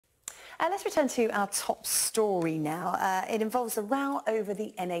Let's return to our top story now. It involves a row over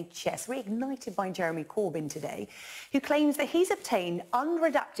the NHS, reignited by Jeremy Corbyn today, who claims that he's obtained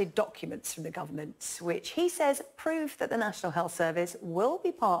unredacted documents from the government, which he says prove that the National Health Service will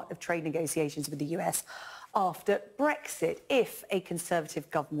be part of trade negotiations with the US after Brexit, if a Conservative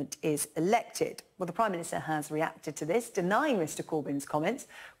government is elected. Well, the Prime Minister has reacted to this, denying Mr Corbyn's comments,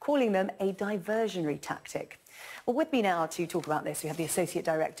 calling them a diversionary tactic. Well, with me now to talk about this, we have the Associate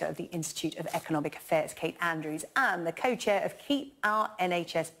Director of the Institute of Economic Affairs, Kate Andrews, and the Co-Chair of Keep Our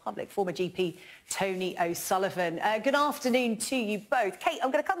NHS Public, former GP Tony O'Sullivan. Good afternoon to you both. Kate,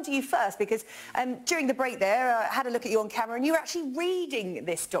 I'm going to come to you first because during the break there, I had a look at you on camera and you were actually reading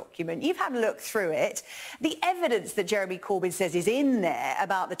this document. You've had a look through it. The evidence that Jeremy Corbyn says is in there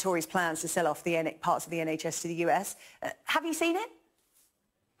about the Tories' plans to sell off the parts of the NHS to the US, have you seen it?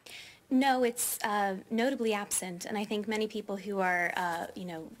 No, it's notably absent, and I think many people who are,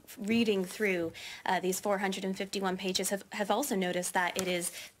 reading through these 451 pages have also noticed that it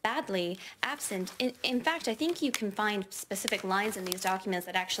is badly absent. In fact, I think you can find specific lines in these documents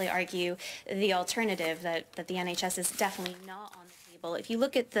that actually argue the alternative, that the NHS is definitely not on the table. If you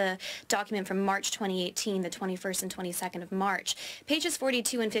look at the document from March 2018, the 21st and 22nd of March, pages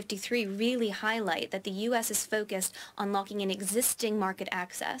 42 and 53 really highlight that the U.S. is focused on locking in existing market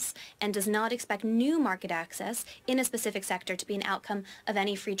access and does not expect new market access in a specific sector to be an outcome of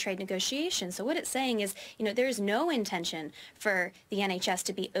any free trade negotiation. So what it's saying is, there is no intention for the NHS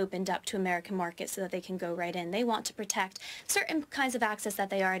to be opened up to American markets so that they can go right in. They want to protect certain kinds of access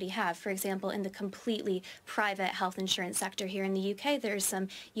that they already have. For example, in the completely private health insurance sector here in the UK, there's some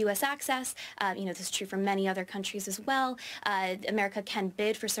U.S. access. This is true for many other countries as well. America can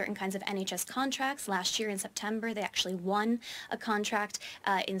bid for certain kinds of NHS contracts. Last year in September, they actually won a contract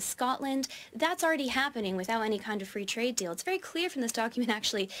in Scotland. That's already happening without any kind of free trade deal. It's very clear from this document,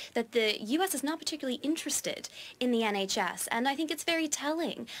 actually, that the U.S. is not particularly interested in the NHS. And I think it's very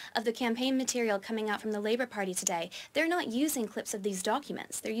telling of the campaign material coming out from the Labour Party today. They're not using clips of these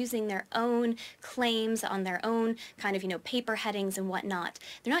documents. They're using their own claims on their own kind of, paper headings and whatnot.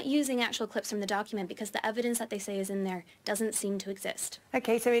 They're not using actual clips from the document because the evidence that they say is in there doesn't seem to exist.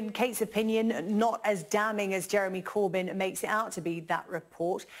 OK, so in Kate's opinion, not as damning as Jeremy Corbyn makes it out to be, that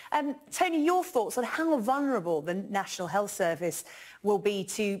report. Tony, your thoughts on how vulnerable the National Health Service will be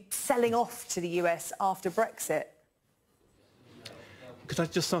to selling off to the US after Brexit? Could I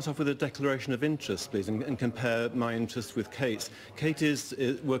just start off with a declaration of interest, please, and compare my interest with Kate's? Kate is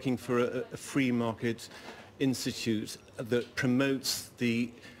working for a free market institute that promotes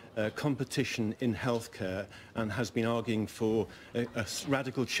the competition in healthcare and has been arguing for a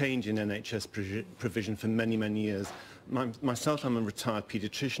radical change in NHS provision for many, many years. Myself, I'm a retired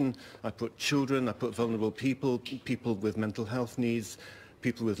paediatrician. I put children, I put vulnerable people, people with mental health needs,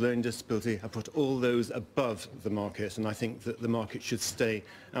 people with learning disability. I put all those above the market, and I think that the market should stay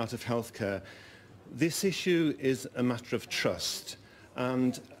out of healthcare. This issue is a matter of trust,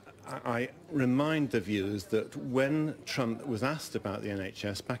 and I remind the viewers that when Trump was asked about the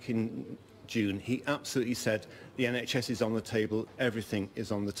NHS back in June, he absolutely said the NHS is on the table, everything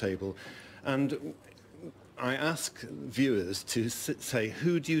is on the table. And I ask viewers to say,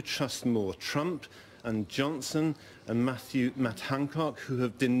 who do you trust more, Trump and Johnson and Matt Hancock, who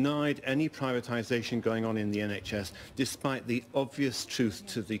have denied any privatisation going on in the NHS, despite the obvious truth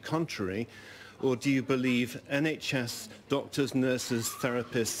to the contrary? Or do you believe NHS doctors, nurses,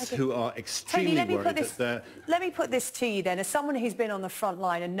 therapists who are extremely worried that they're... Let me put this to you then, as someone who's been on the front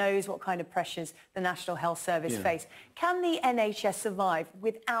line and knows what kind of pressures the National Health Service face. Can the NHS survive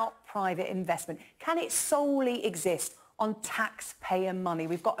without private investment? Can it solely exist on taxpayer money?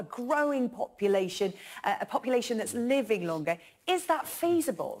 We've got a growing population, a population that's living longer. Is that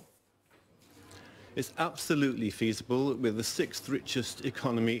feasible? It's absolutely feasible. We're the 6th richest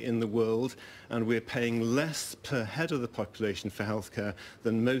economy in the world, and we're paying less per head of the population for healthcare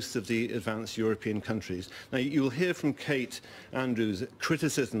than most of the advanced European countries. Now, you'll hear from Kate Andrews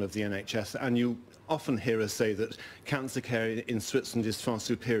criticism of the NHS, and you'll often hear us say that cancer care in Switzerland is far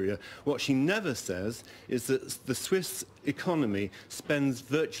superior. What she never says is that the Swiss economy spends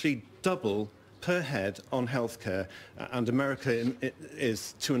virtually double per head on healthcare, and America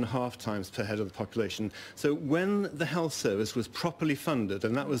is 2.5 times per head of the population. So when the health service was properly funded,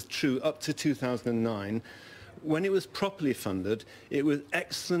 and that was true up to 2009, when it was properly funded, it was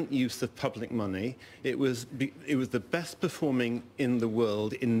excellent use of public money. It was the best performing in the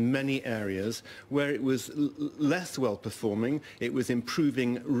world in many areas. Where it was less well performing, it was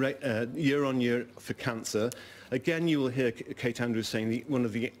improving year on year for cancer. Again, you will hear Kate Andrews saying one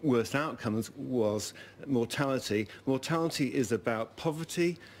of the worst outcomes was mortality. Mortality is about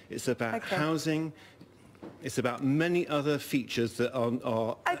poverty, it's about housing, it's about many other features that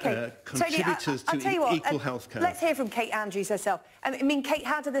are contributors to equal health care. Let's hear from Kate Andrews herself. I mean, Kate,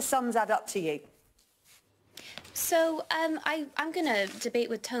 how do the sums add up to you? So I'm going to debate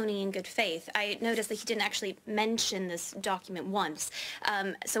with Tony in good faith. I noticed that he didn't actually mention this document once.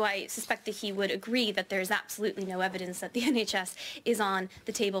 So I suspect that he would agree that there's absolutely no evidence that the NHS is on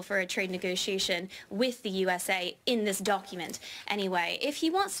the table for a trade negotiation with the USA in this document. Anyway, if he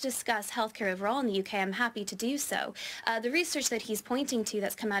wants to discuss healthcare overall in the UK, I'm happy to do so. The research that he's pointing to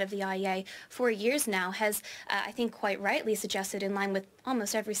that's come out of the IEA for years now has, I think quite rightly suggested, in line with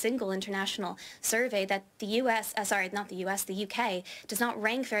almost every single international survey, that the US, the UK does not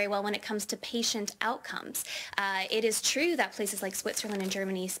rank very well when it comes to patient outcomes. It is true that places like Switzerland and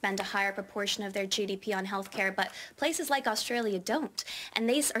Germany spend a higher proportion of their GDP on healthcare, but places like Australia don't. And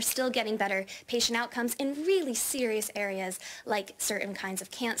they are still getting better patient outcomes in really serious areas like certain kinds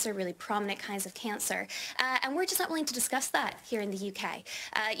of cancer, really prominent kinds of cancer. And we're just not willing to discuss that here in the UK.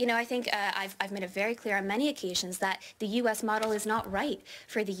 I think I've made it very clear on many occasions that the US model is not right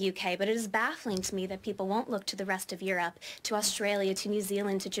for the UK, but it is baffling to me that people won't look to the rest of Europe, to Australia, to New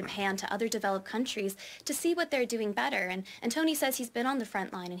Zealand, to Japan, to other developed countries to see what they're doing better. And Tony says he's been on the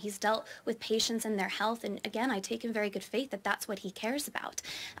front line and he's dealt with patients and their health. And again, I take in very good faith that that's what he cares about.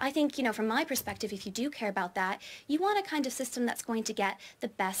 I think, from my perspective, if you do care about that, you want a kind of system that's going to get the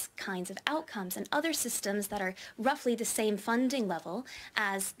best kinds of outcomes. And other systems that are roughly the same funding level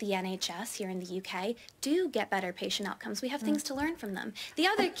as the NHS here in the UK do get better patient outcomes. We have things to learn from them. The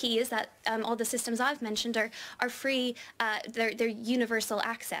other key is that all the systems I've mentioned are free, they're universal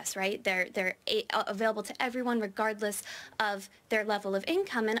access, right? They're available to everyone regardless of their level of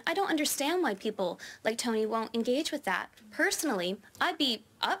income. And I don't understand why people like Tony won't engage with that. Personally, I'd be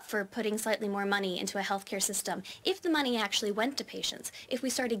up for putting slightly more money into a healthcare system if the money actually went to patients, if we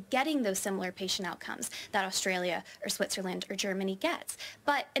started getting those similar patient outcomes that Australia or Switzerland or Germany gets.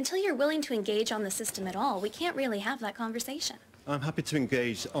 But until you're willing to engage on the system at all, we can't really have that conversation. I'm happy to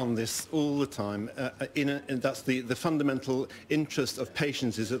engage on this all the time. And that's the fundamental interest of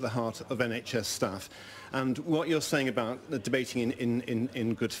patients is at the heart of NHS staff. And what you're saying about debating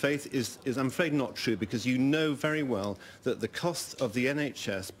in good faith is I'm afraid not true, because you know very well that the cost of the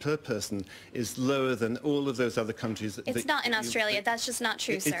NHS per person is lower than all of those other countries. It's not in Australia. That's just not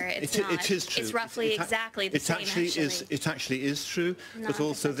true, sir. It's not. It is true. It's roughly exactly the same, actually. It actually is true, but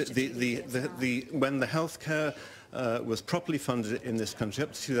also when the healthcare was properly funded in this country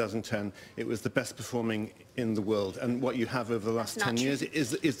up to 2010, it was the best performing in the world. And what you have over the last 10 years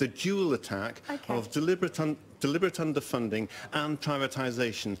is the dual attack of deliberate underfunding and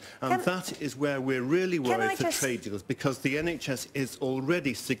privatisation. And that is where we're really worried for trade deals, because the NHS is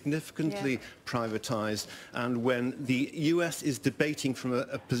already significantly privatised. And when the US is debating from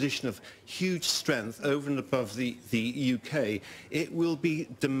a position of huge strength over and above the UK, it will be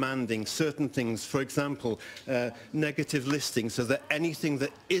demanding certain things. For example, negative listing, so that anything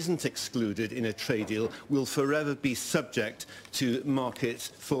that isn't excluded in a trade deal will forever be subject to market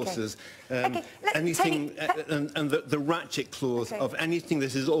forces. Anything, and the ratchet clause of anything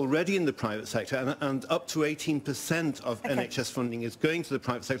that is already in the private sector, and up to 18% of NHS funding is going to the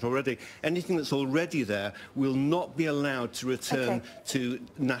private sector already. Anything that's already there will not be allowed to return to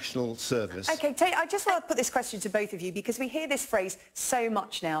national service. I just want to put this question to both of you, because we hear this phrase so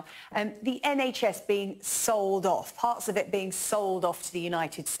much now, the NHS being sold off, parts of it being sold off to the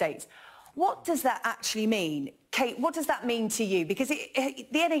United States. What does that actually mean? Kate, what does that mean to you? Because the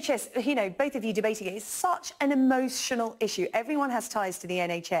NHS, both of you debating it, is such an emotional issue. Everyone has ties to the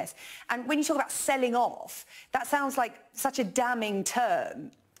NHS. And when you talk about selling off, that sounds like such a damning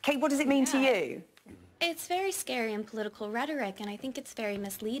term. Kate, what does it mean to you? It's very scary in political rhetoric, and I think it's very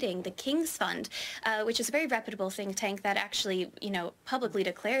misleading. The King's Fund, which is a very reputable think tank that actually, publicly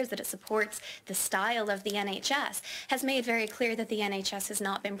declares that it supports the style of the NHS, has made very clear that the NHS has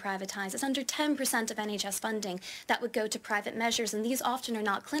not been privatized. It's under 10% of NHS funding that would go to private measures, and these often are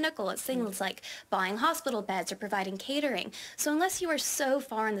not clinical. It's things like buying hospital beds or providing catering. So unless you are so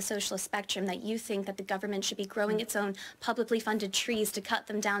far on the socialist spectrum that you think that the government should be growing its own publicly funded trees to cut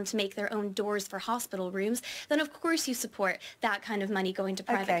them down to make their own doors for hospital hospital rooms, then of course you support that kind of money going to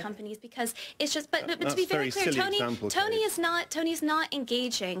private companies, because it's just, but to be very clear, Tony's not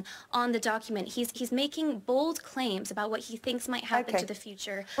engaging on the document. He's making bold claims about what he thinks might happen to the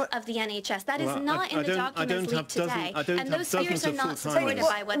future of the NHS. That is not in the documents leaked today, and those fears are not supported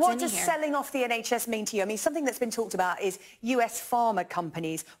by what's in here. What does selling off the NHS mean to you? I mean, something that's been talked about is US pharma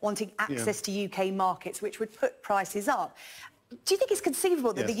companies wanting access to UK markets, which would put prices up. Do you think it's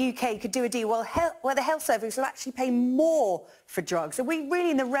conceivable that the UK could do a deal where the health service will actually pay more for drugs? Are we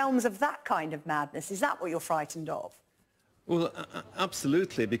really in the realms of that kind of madness? Is that what you're frightened of? Well,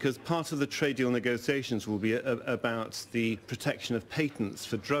 absolutely, because part of the trade deal negotiations will be about the protection of patents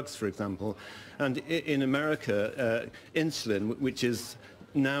for drugs, for example. And in America, insulin, which is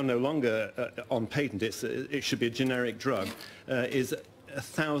now no longer on patent, it should be a generic drug, is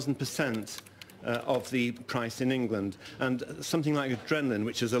 1,000% of the price in England, and something like adrenaline,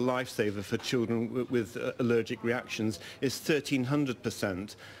 which is a lifesaver for children with allergic reactions, is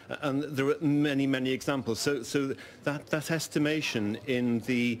 1,300%, and there are many examples. So that estimation in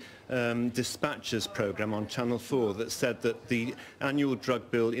the dispatches programme on Channel 4 that said that the annual drug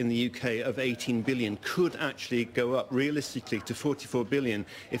bill in the UK of 18 billion could actually go up realistically to 44 billion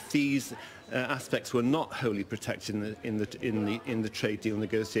if these aspects were not wholly protected in the trade deal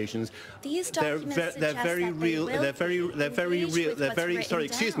negotiations. These documents they're very real. They're very real. They're very sorry.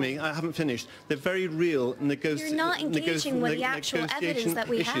 Excuse me. I haven't finished. They're very real You're not engaging with the actual evidence that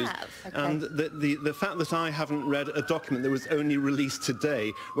we have. And the fact that I haven't read a document that was only released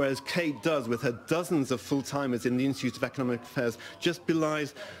today, whereas Kate does with her dozens of full-timers in the Institute of Economic Affairs, just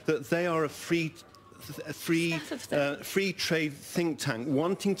belies that they are a free trade think tank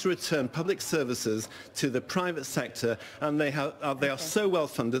wanting to return public services to the private sector, and they are so well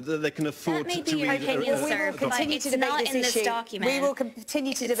funded that they can afford to read. We will continue to debate this issue. We will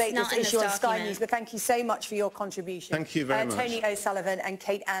continue to debate this issue on Sky News. But thank you so much for your contribution. Thank you very much. Tony O'Sullivan and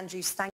Kate Andrews. Thank